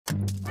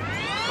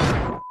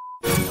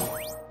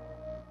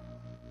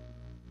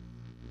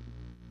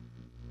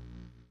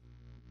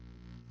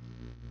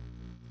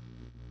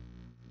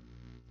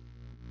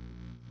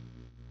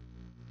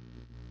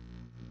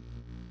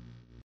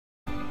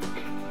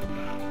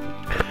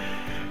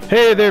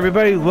Hey there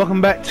everybody,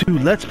 welcome back to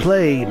Let's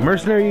Play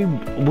Mercenary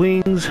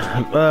Wings,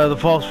 the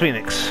False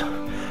Phoenix.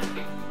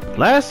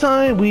 Last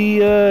time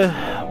we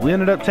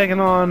ended up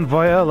taking on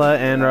Viola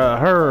and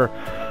her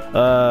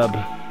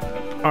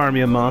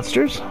army of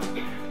monsters.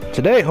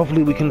 Today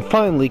hopefully we can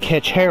finally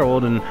catch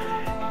Harold and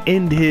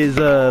end his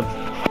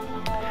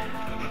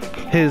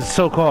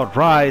so-called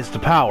rise to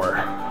power.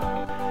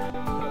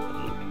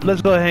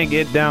 Let's go ahead and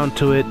get down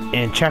to it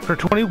in chapter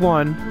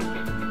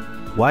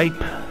 21,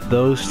 Wipe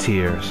Those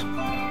Tears.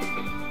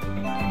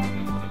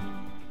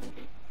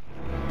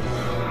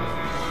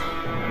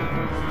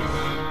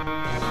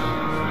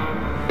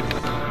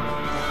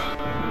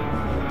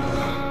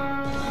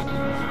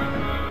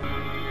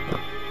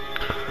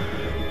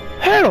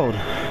 Harold,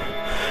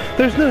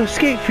 there's no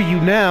escape for you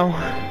now.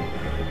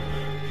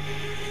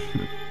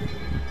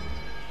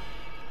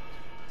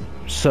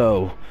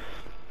 So,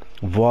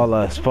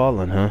 Voila has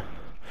fallen, huh?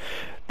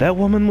 That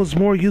woman was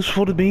more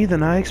useful to me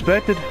than I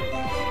expected.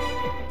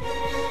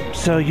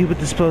 So you would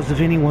dispose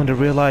of anyone to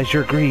realize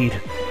your greed.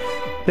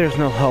 There's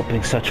no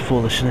helping such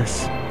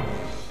foolishness.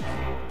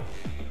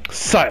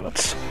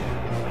 Silence.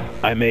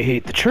 I may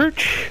hate the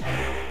church,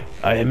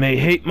 I may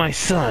hate my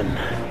son,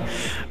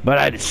 but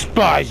I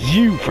despise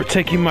you for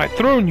taking my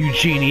throne,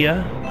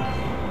 Eugenia.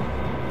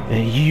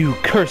 And you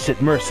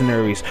cursed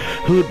mercenaries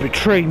who would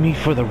betray me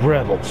for the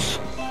rebels.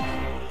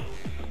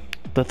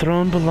 The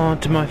throne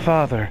belonged to my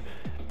father.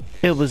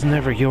 It was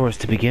never yours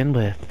to begin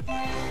with.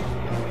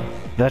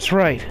 That's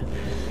right.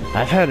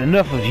 I've had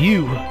enough of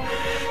you.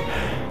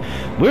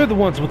 We're the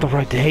ones with the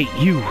right to hate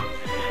you,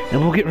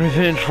 and we'll get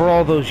revenge for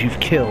all those you've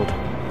killed.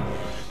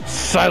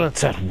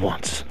 Silence at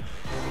once.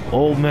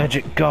 Oh,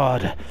 magic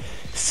god,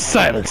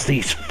 silence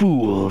these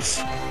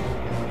fools.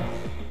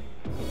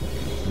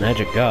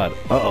 Magic god.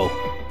 Uh-oh.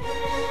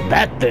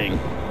 That thing.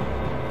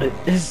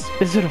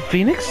 Is it a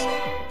phoenix?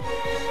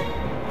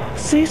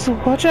 Cecil,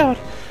 watch out.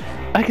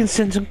 I can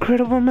sense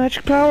incredible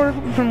magic power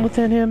from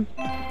within him.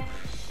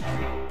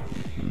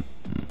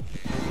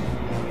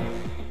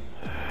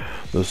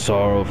 The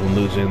sorrow from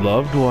losing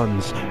loved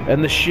ones,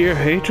 and the sheer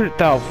hatred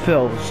thou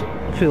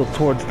feel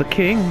towards the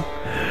king.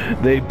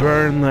 They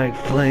burn like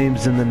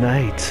flames in the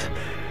night.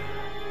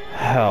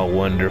 How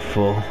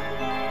wonderful.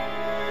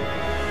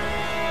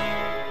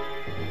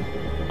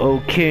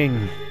 O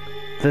king,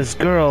 this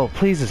girl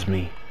pleases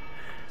me.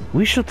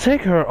 We shall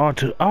take her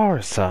onto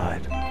our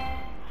side.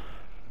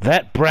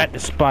 That brat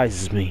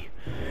despises me.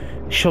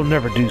 She'll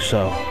never do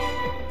so.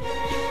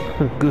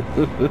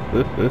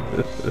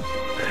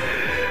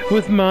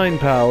 With mind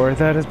power,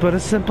 that is but a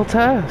simple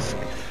task.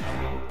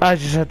 I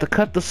just have to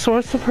cut the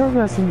source of her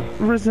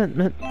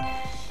resentment.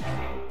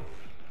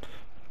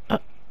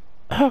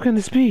 How can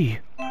this be?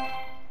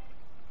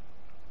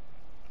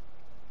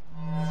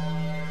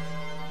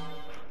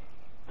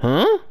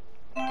 Huh?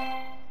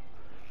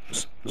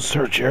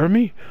 Sir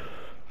Jeremy?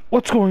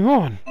 What's going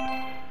on?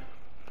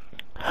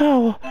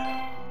 How?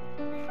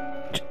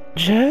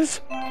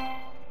 Jez?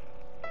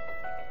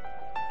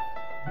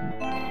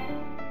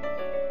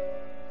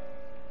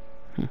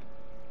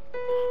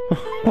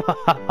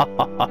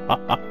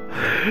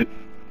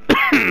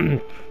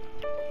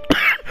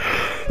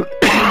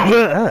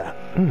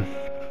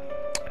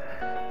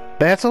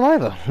 Bad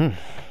saliva.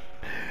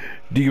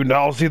 Do you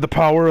now see the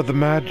power of the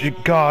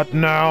magic god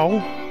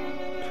now?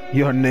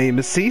 Your name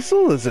is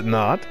Cecil, is it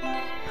not?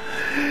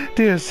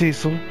 Dear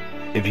Cecil,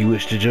 if you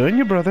wish to join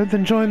your brother,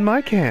 then join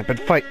my camp and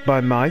fight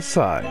by my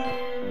side.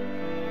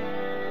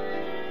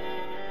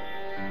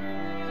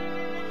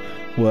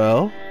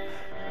 Well,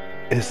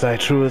 is thy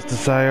truest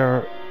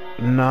desire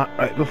not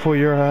right before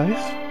your eyes?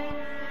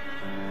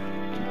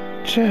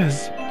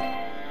 Jez.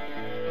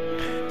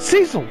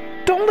 Cecil,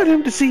 don't let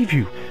him deceive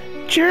you.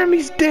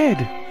 Jeremy's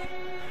dead.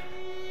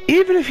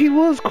 Even if he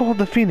was called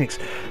the Phoenix,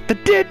 the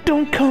dead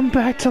don't come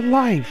back to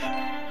life.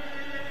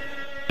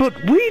 But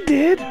we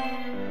did.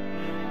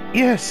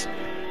 Yes,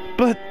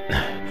 but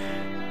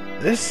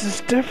this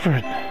is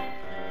different.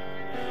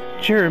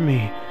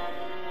 Jeremy,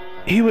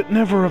 he would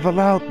never have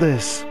allowed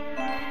this.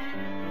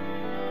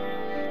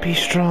 Be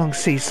strong,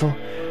 Cecil.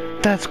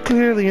 That's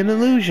clearly an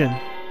illusion.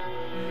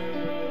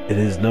 It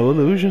is no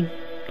illusion.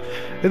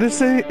 It is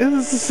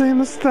the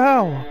same as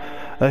thou,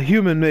 a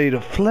human made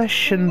of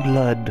flesh and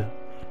blood.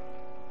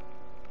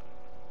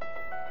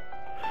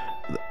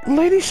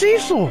 Lady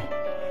Cecil!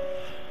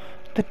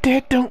 The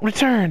dead don't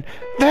return.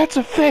 That's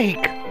a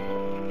fake.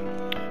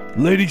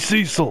 Lady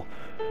Cecil,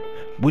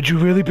 would you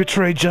really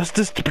betray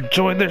justice to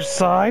join their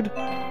side?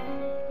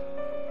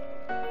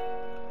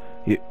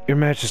 Your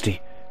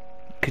Majesty,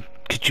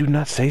 could you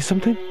not say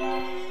something?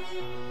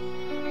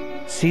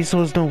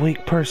 Cecil is no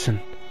weak person.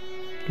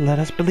 Let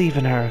us believe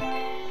in her.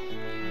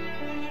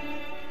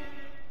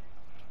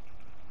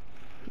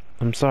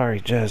 I'm sorry,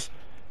 Jez,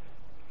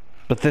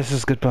 but this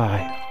is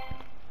goodbye.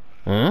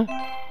 Huh?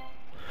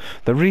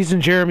 The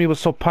reason Jeremy was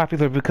so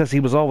popular because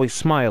he was always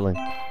smiling.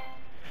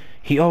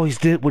 He always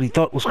did what he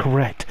thought was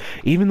correct,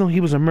 even though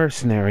he was a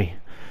mercenary.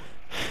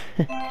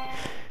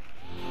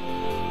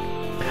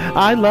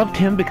 I loved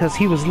him because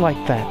he was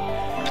like that.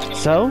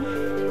 So,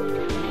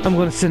 I'm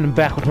gonna send him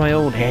back with my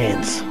own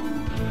hands.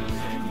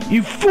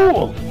 You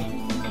fool!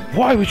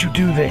 Why would you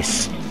do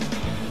this?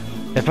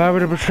 If I were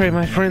to betray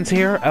my friends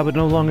here, I would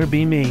no longer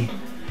be me.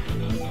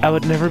 I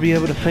would never be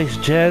able to face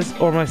Jez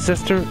or my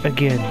sister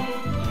again.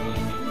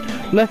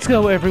 Let's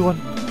go, everyone.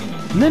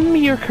 Lend me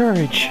your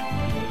courage.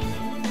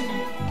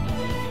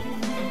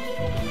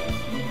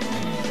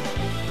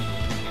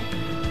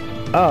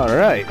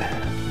 Alright.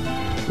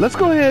 Let's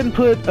go ahead and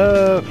put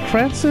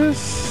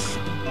Francis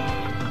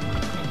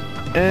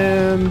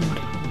and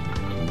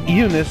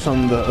Eunice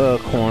on the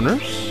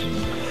corners.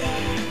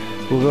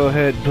 We'll go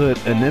ahead and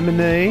put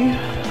Anemone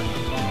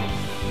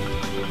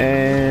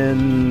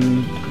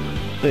and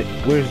wait,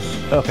 where's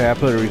okay? I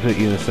put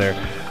Eunice there.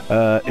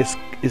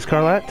 Is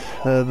Carlette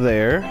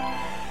there?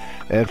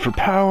 And for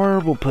power,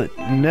 we'll put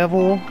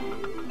Neville,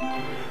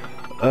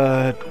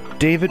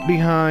 David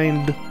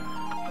behind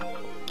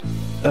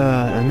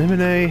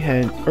Anemone,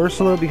 and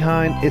Ursula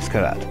behind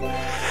Iskarat.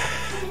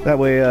 That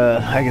way,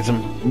 I get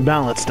some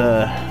balanced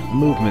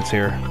movements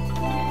here.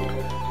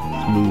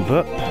 Let's move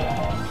up.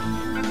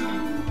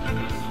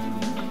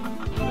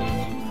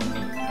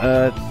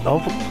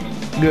 Hopefully,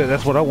 good.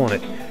 That's what I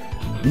wanted.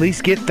 At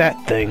least get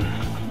that thing.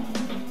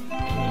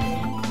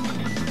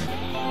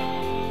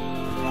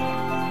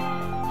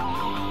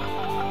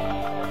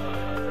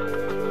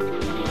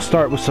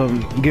 Start with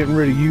some getting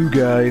rid of you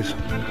guys.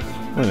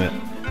 Wait a minute.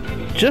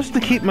 Just to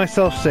keep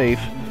myself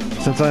safe,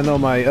 since I know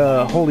my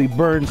Holy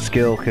Burn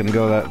skill can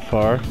go that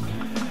far.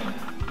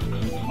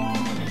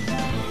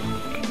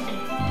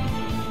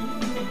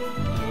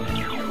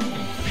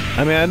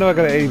 I mean, I know I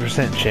got an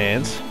 80%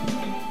 chance.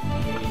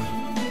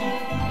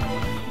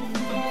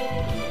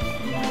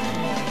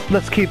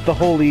 Let's keep the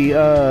holy,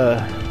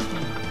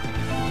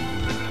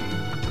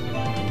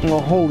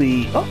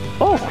 holy...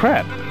 Oh,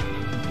 crap.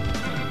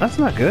 That's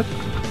not good.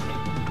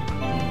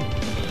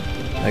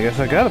 I guess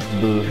I gotta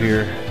move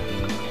here.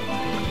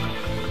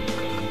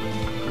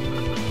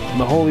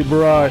 The holy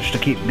barrage to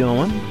keep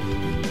going.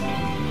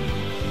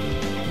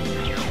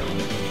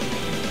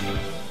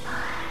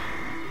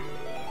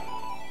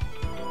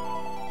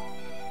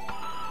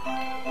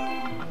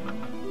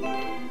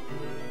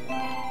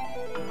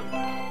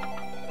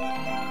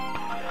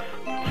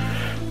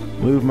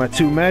 Move my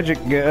two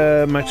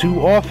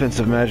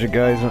offensive magic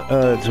guys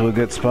to a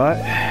good spot.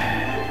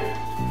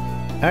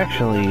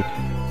 Actually,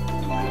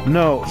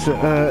 no. So,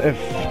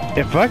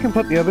 if I can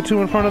put the other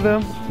two in front of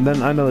them,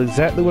 then I know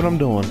exactly what I'm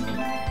doing.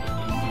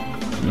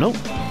 Nope.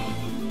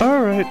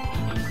 All right.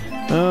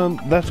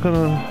 That's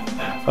gonna.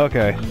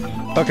 Okay.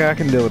 Okay, I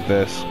can deal with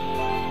this.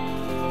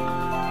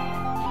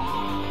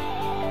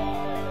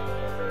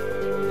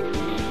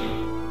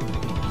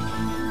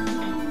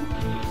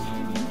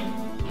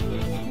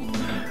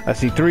 I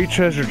see 3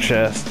 treasure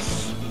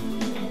chests.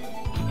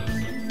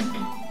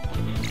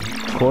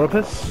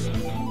 Corpus.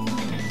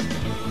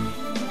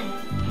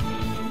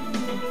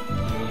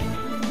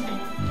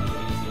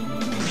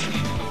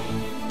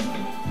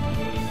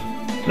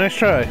 Nice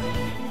try.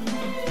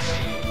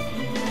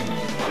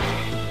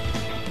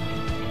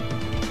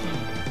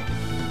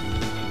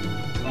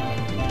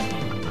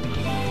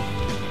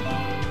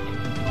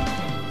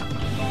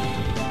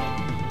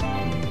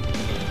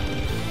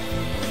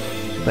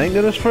 Thank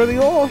goodness for the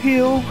oil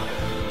heal.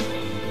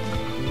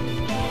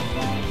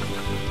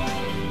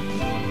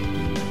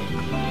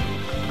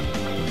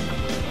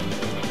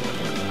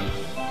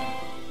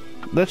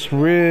 Let's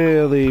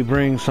really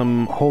bring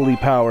some holy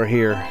power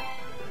here.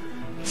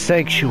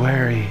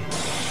 Sanctuary.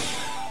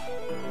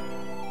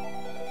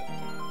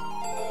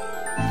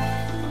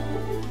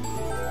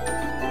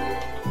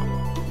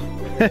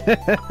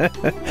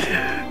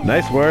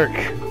 Nice work.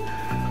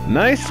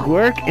 Nice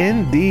work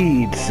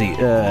indeed,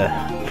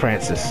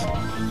 Francis.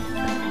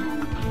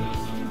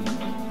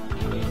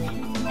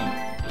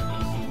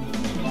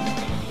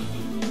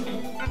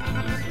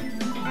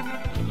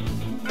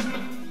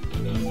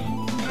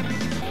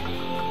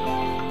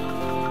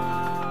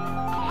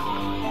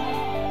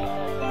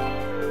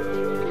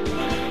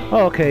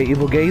 Okay,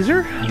 Evil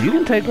Gazer, you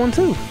can take one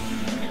too.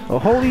 A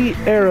holy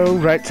arrow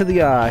right to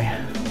the eye.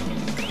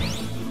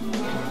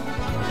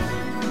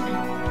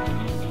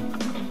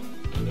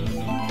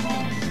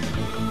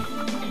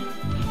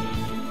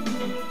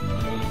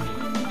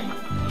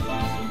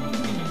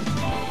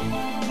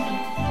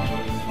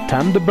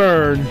 Time to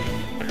burn.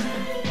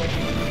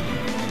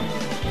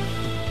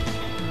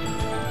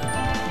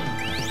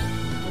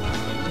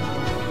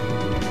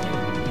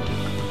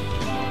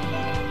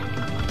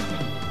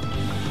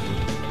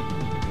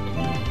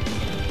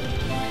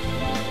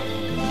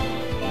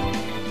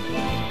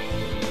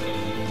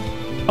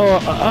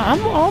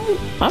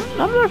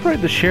 I'm not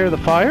afraid to share the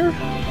fire.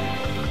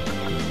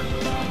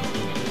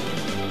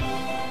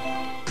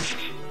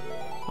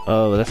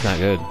 Oh, that's not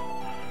good.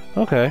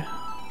 Okay.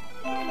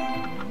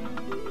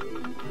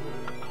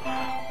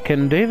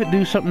 Can David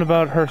do something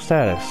about her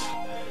status?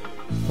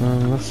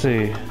 Let's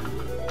see.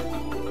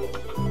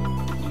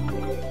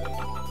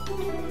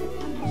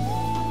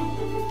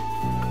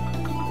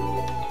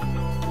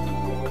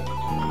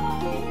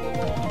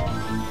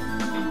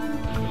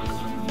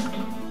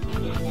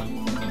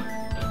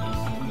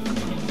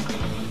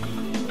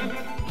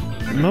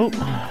 Nope.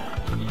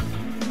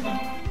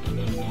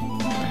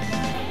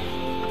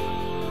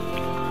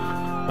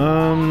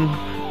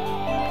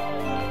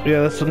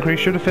 Yeah, let's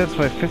increase your defense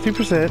by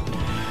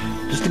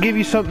 50%, just to give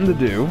you something to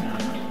do.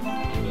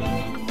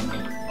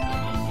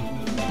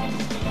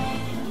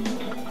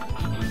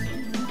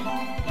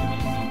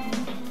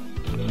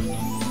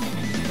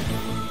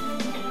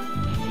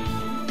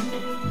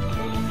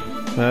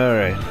 All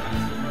right.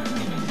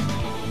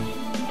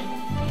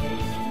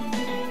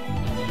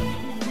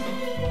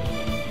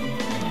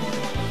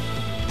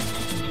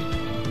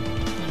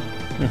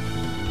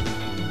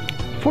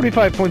 Hmm.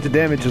 45 points of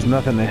damage is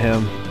nothing to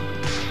him.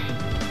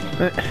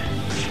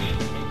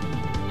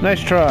 Nice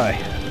try.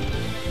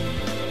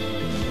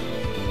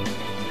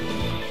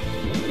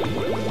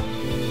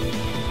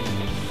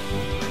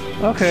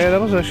 Okay,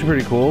 that was actually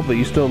pretty cool, but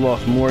you still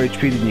lost more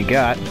HP than you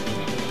got.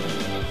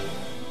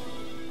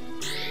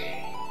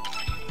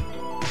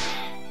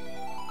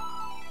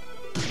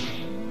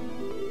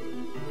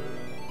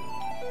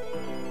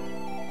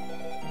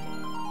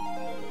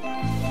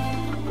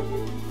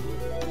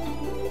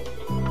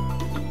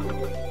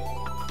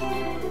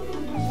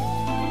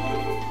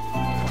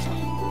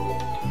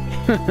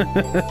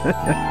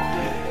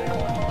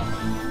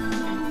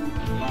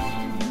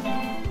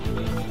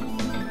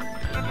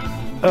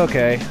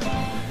 Okay.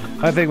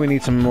 I think we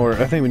need some more.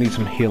 I think we need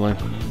some healing.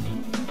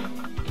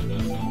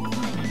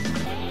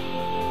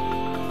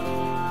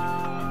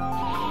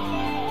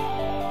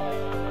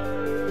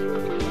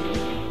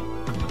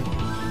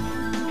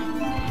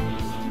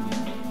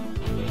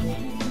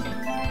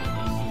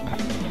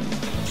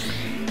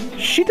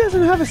 She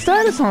doesn't have a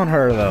status on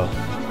her, though.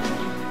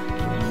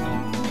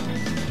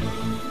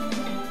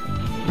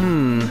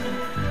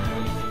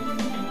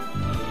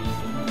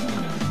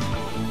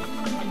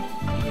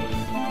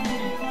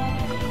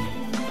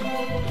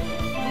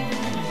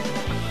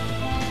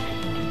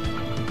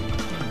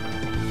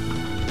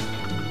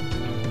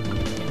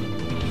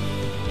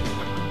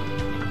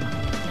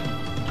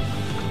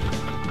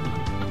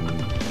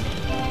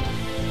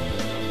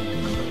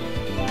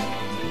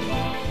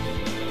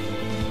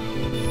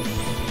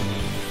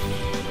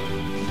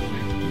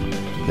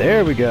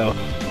 There we go.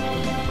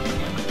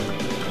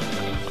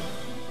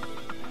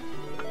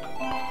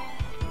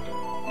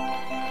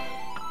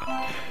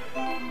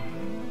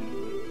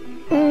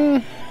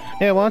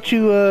 Yeah, why don't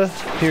you,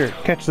 here,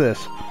 catch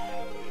this.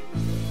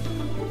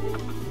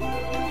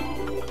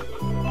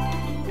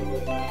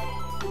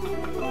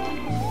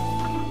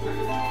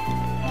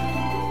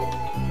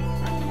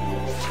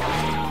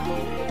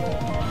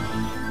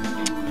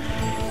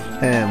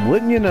 And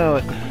wouldn't you know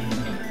it?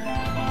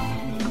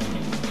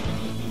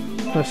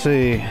 Let's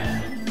see.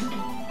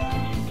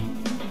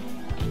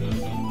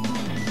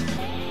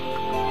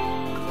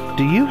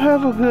 Do you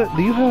have a good...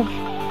 Do you have...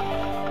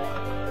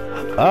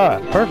 Ah,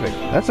 perfect.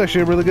 That's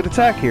actually a really good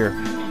attack here.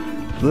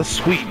 The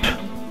sweep.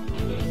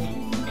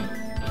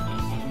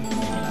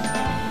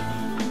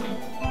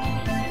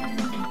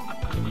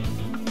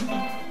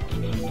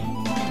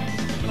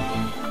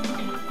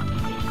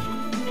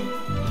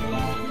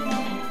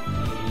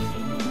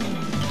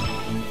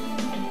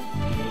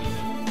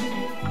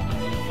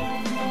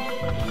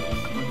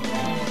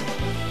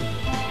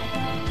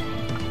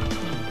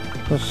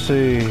 Let's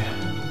see.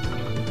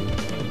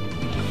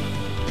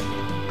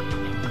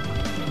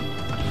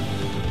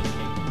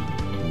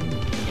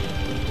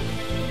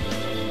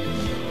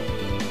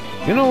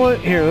 You know what?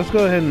 Here, let's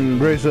go ahead and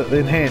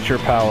enhance your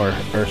power,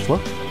 Ursula.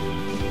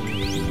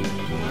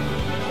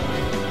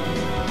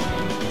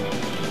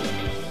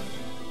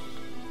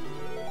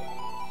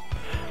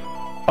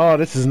 Oh,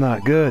 this is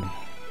not good.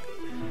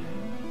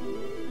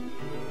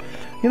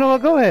 You know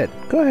what? Go ahead.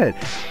 Go ahead.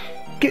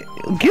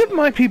 Give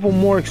my people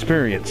more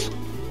experience.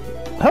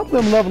 Help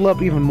them level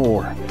up even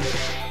more.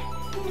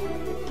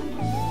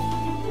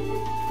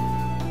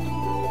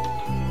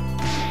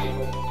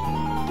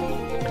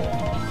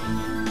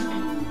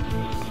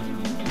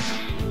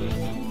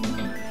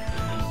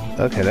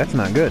 Okay, that's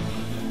not good.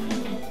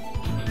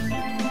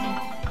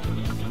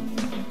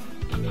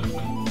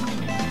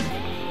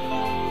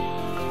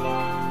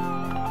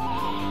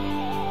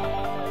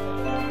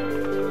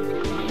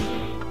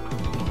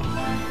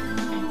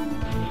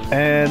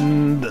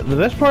 And the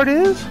best part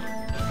is,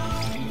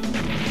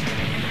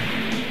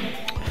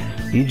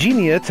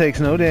 Eugenia takes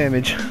no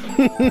damage.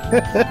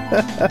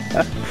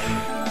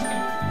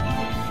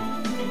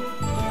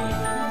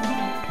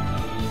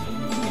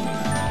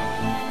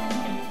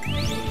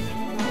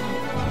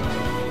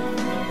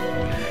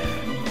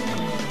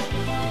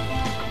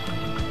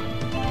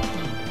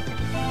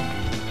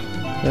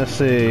 Let's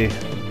see.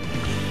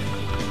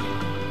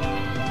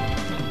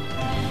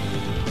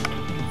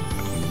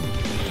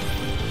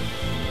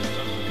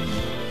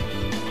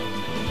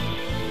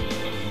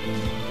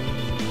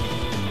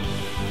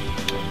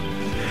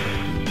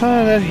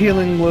 That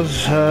healing was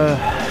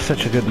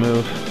such a good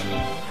move.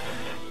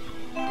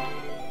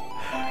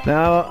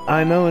 Now,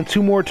 I know in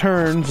 2 more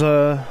turns,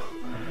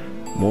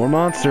 more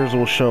monsters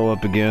will show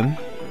up again.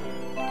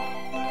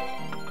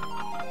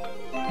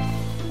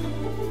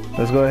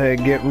 Let's go ahead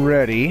and get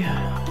ready.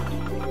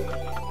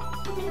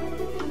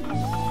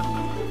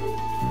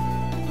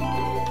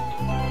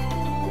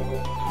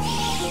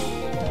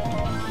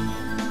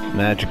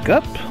 Magic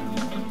up.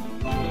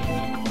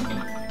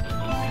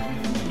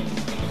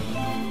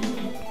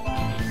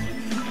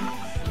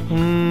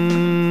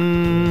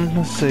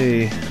 Let's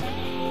see.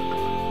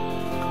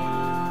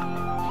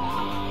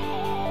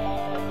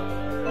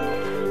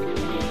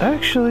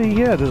 Actually,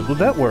 yeah, would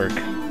that work?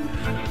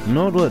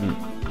 No, it wouldn't.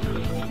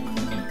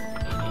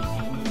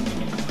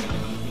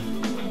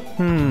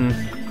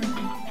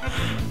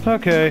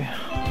 Okay.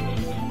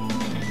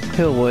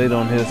 He'll wait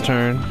on his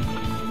turn.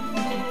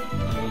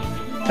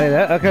 Hey,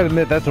 I gotta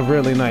admit, that's a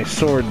really nice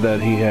sword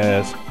that he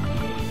has.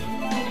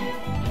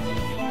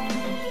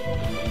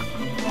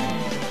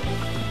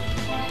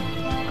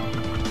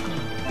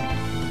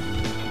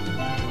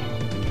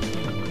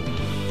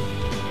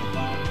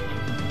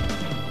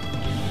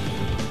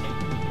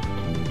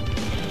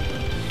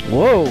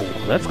 Whoa,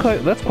 that's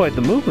quite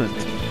the movement.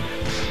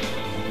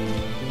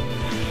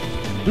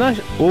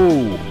 Nice.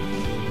 Oh.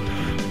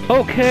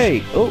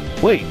 Okay. Oh,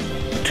 wait.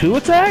 2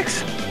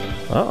 attacks?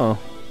 Uh-oh.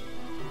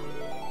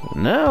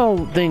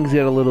 Now things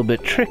get a little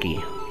bit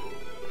tricky.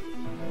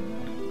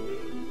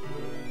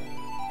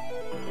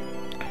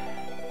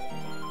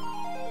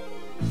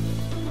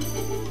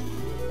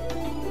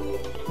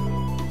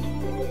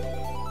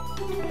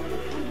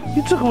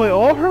 You took away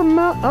all her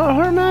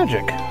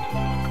magic.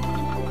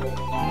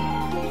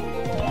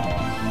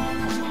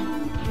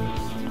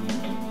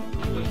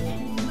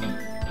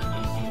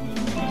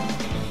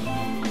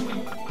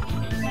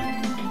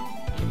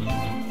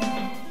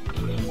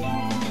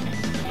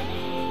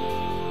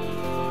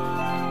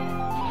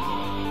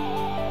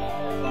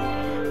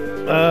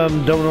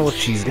 Don't know what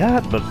she's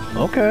got, but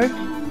okay.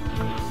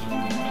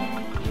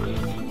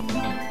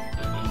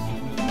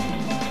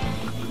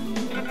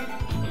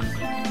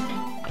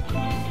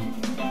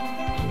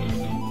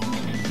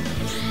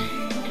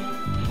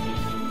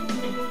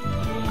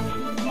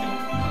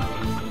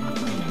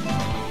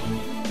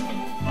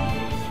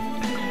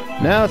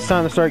 Now it's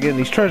time to start getting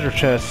these treasure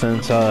chests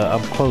since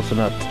I'm close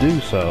enough to do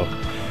so.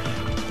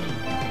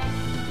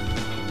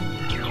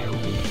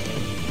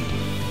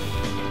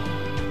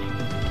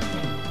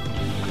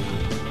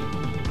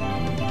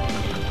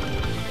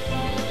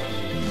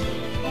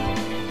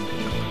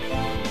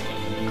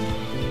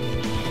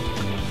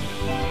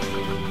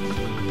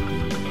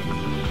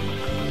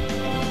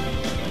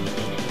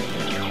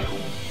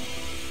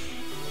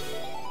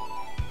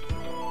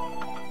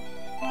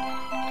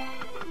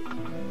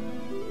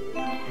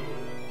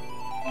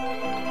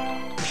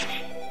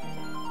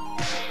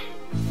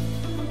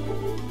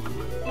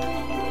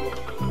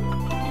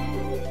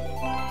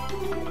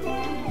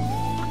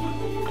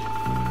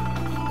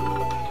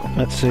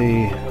 Let's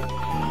see.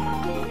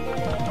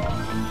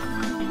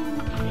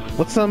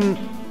 What's some?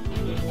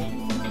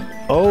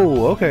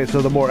 Oh, okay.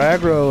 So the more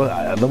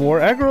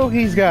aggro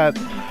he's got,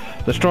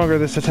 the stronger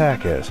this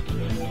attack is.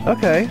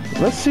 Okay.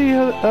 Let's see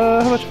how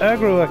much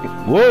aggro I can.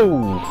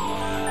 Whoa!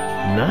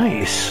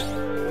 Nice.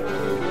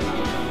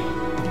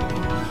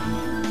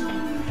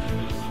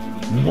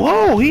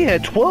 Whoa! He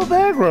had 12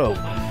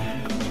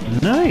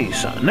 aggro.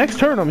 Nice. Next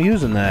turn, I'm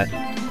using that.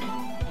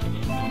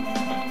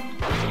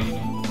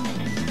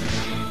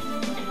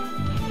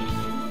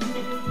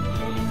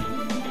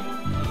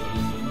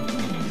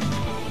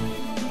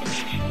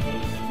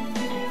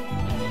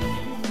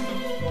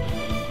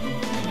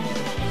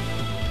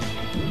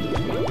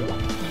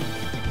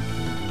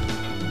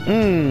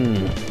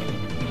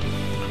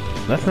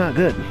 That's not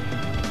good.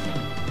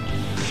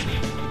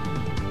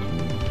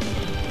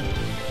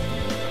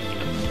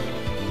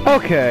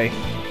 Okay.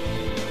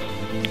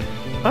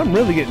 I'm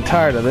really getting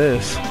tired of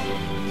this.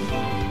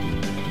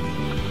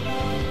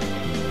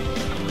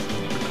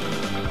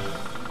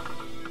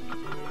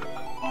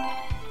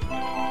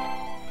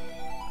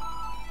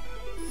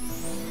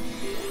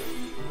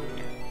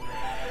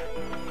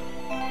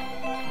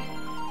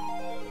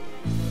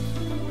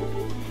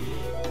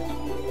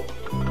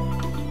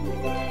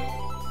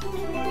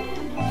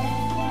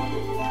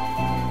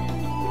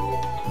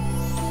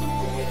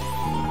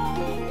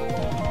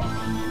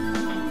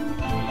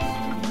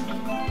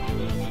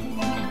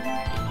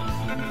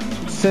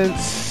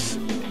 Since,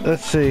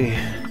 let's see,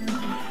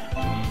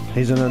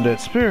 he's an undead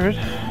spirit.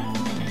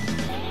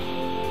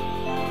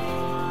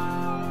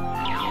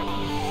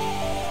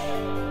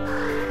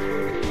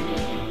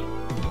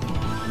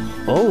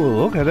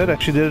 Oh, okay, that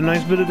actually did a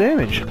nice bit of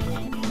damage.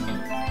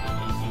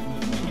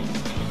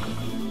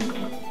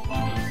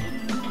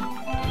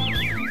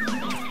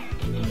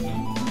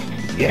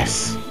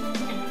 Yes.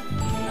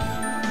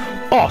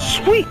 Oh,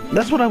 sweet!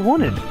 That's what I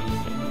wanted.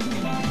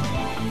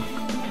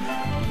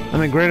 I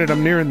mean, granted,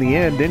 I'm nearing the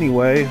end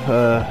anyway.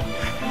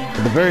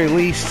 At the very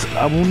least,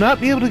 I will not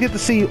be able to get to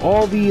see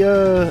all the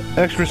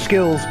extra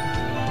skills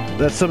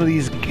that some of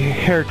these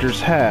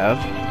characters have.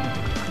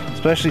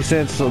 Especially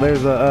since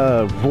there's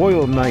a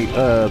Royal Knight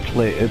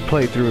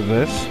playthrough of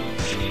this.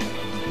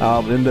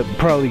 I'll end up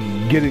probably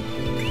getting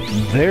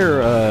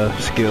their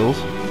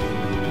skills.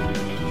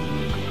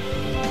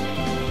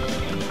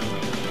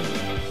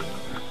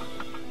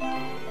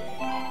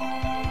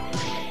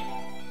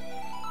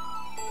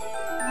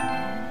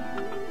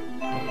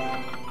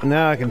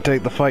 Now I can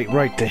take the fight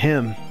right to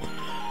him.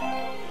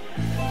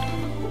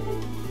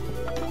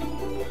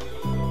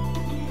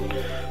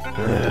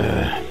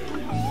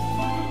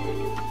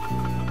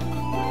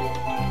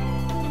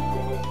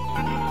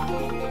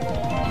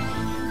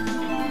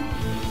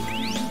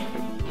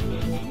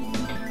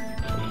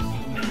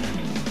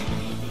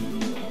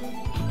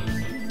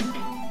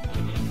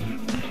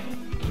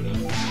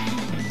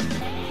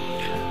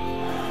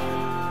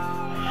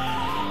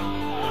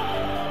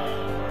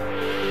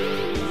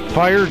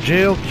 Fire,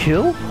 jail,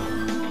 kill?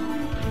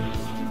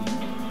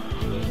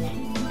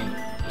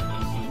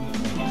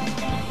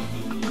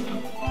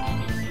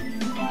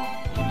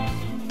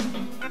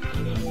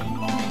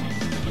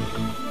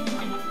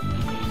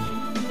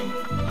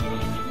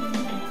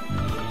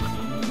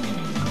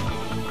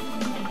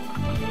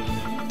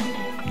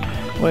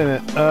 Wait a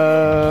minute,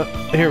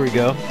 here we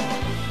go.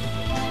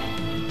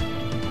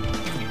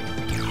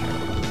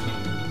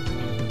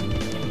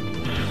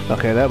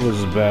 Okay, that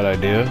was a bad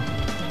idea.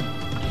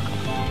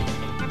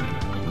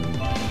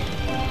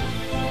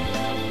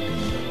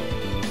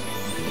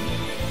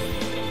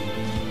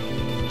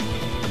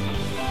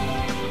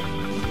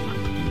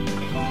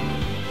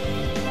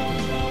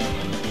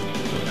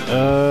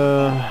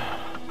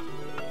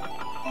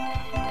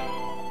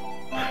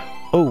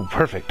 Oh,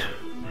 perfect.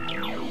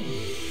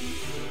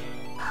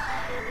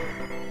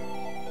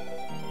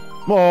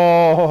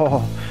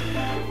 Oh,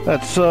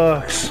 that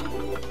sucks.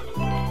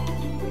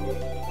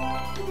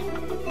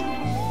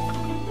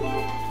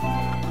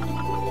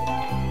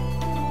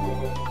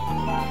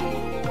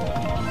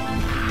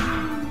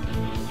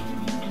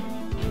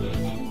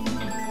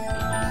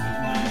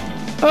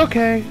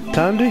 Okay,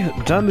 time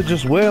to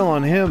just wail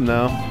on him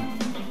now.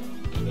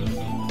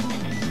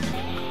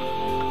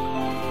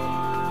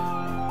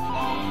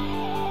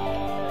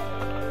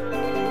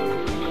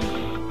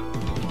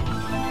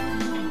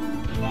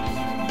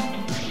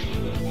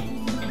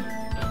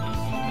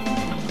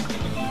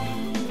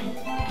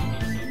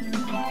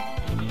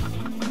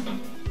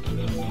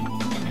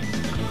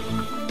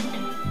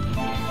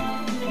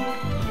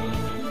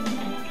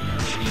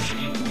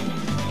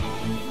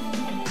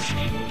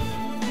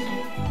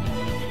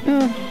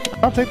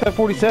 I'll take that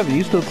 47.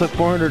 You still took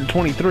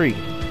 423.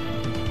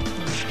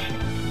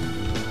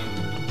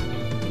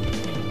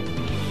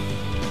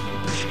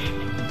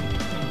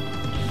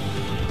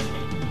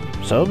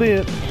 So be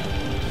it.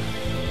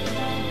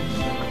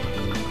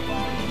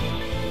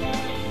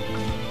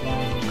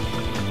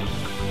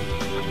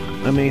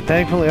 I mean,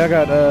 thankfully I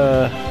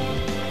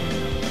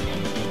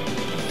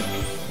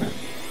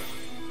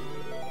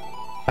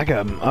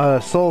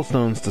got soul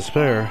stones to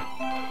spare.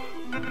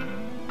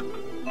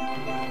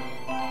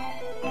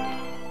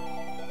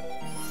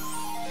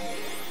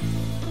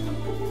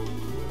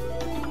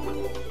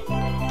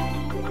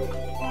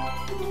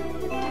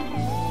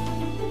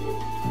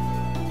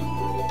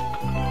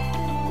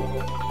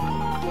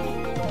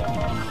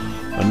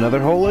 Another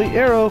holy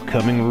arrow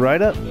coming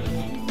right up.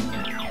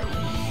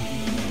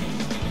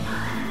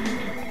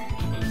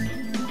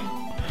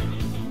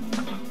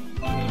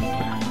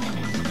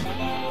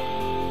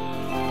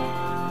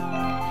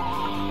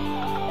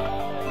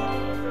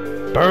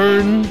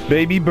 Burn,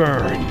 baby,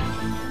 burn.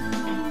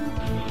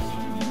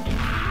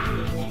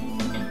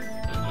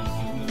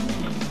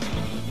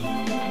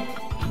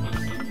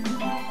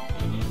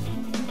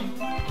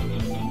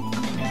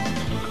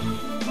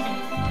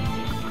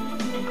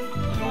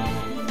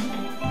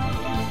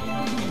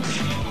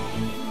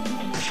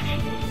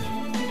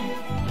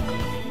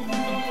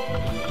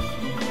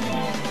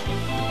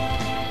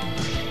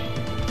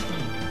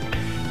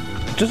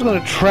 Just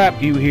gonna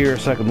trap you here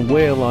so I can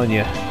wail on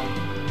you.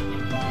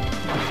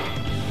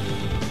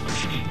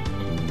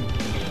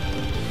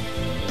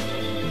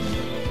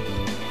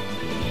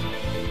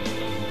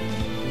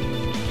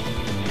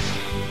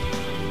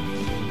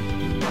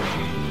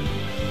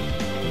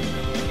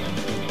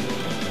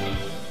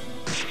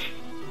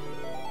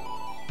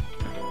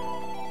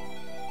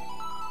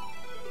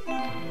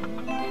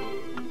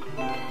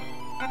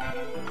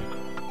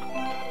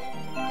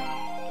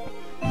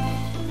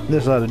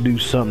 This ought to do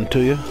something to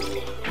you.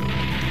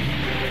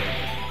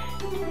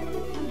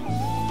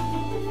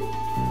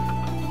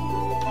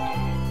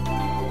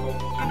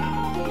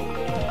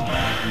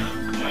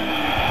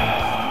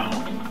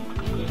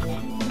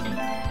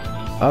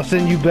 I'll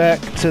send you back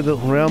to the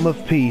realm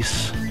of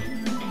peace,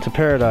 to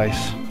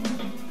paradise.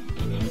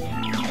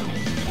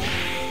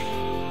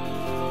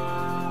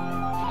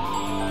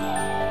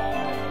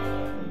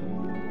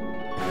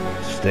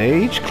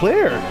 Stage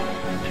clear.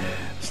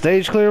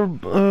 Stage clear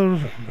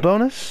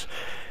bonus,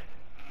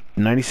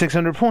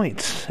 9,600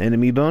 points.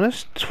 Enemy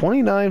bonus,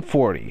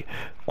 2,940.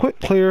 Quick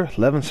clear,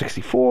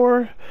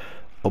 1164.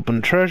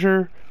 Open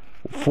treasure,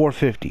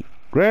 450.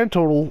 Grand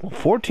total,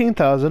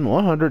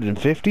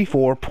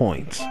 14,154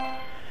 points.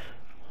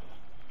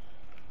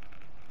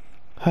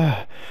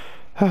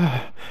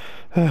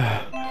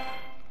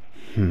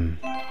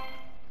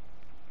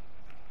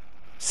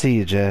 See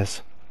you,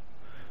 Jazz.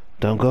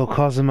 Don't go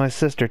causing my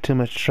sister too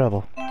much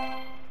trouble.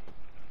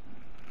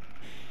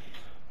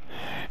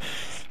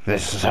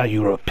 This is how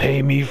you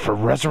repay me for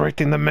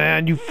resurrecting the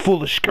man, you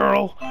foolish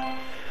girl?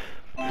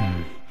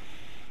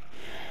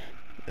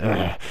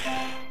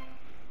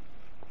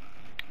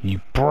 You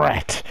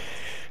brat!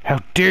 How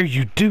dare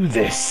you do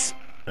this?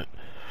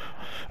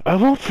 I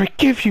won't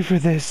forgive you for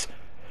this.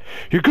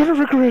 You're gonna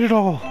regret it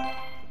all.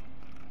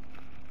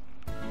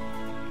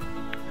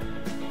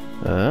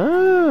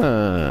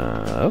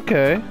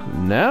 Okay.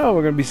 Now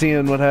we're gonna be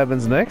seeing what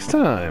happens next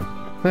time.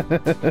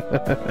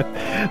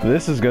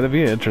 This is gonna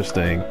be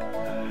interesting.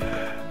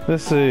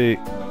 Let's see.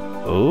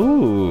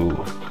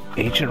 Ooh,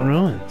 ancient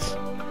ruins.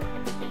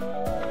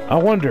 I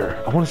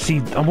wonder. I want to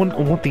see. I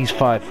want these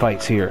 5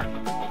 fights here.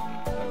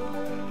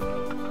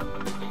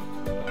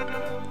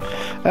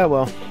 Oh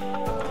well.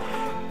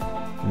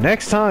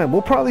 Next time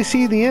we'll probably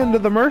see the end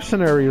of the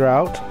mercenary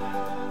route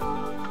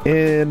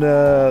in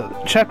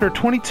chapter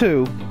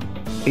 22,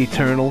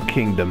 Eternal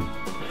Kingdom.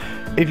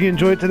 If you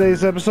enjoyed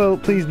today's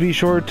episode, please be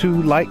sure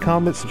to like,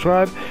 comment,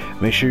 subscribe.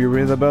 Make sure you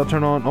ring the bell,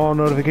 turn on all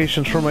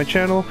notifications for my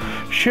channel.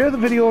 Share the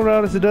video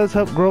around as it does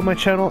help grow my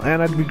channel,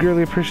 and I'd be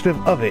greatly appreciative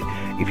of it.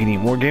 If you need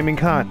more gaming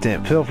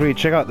content, feel free to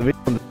check out the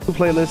video on the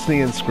playlist on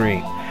the end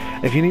screen.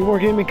 If you need more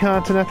gaming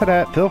content after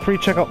that, feel free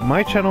to check out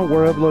my channel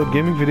where I upload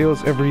gaming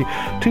videos every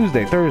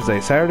Tuesday, Thursday,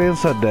 Saturday, and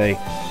Sunday.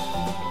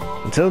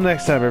 Until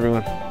next time,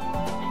 everyone.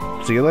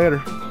 See you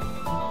later.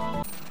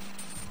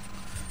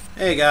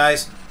 Hey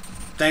guys,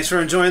 thanks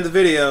for enjoying the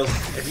video.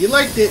 If you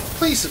liked it,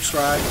 please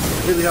subscribe.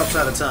 It really helps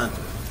out a ton.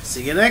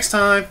 See you next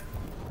time.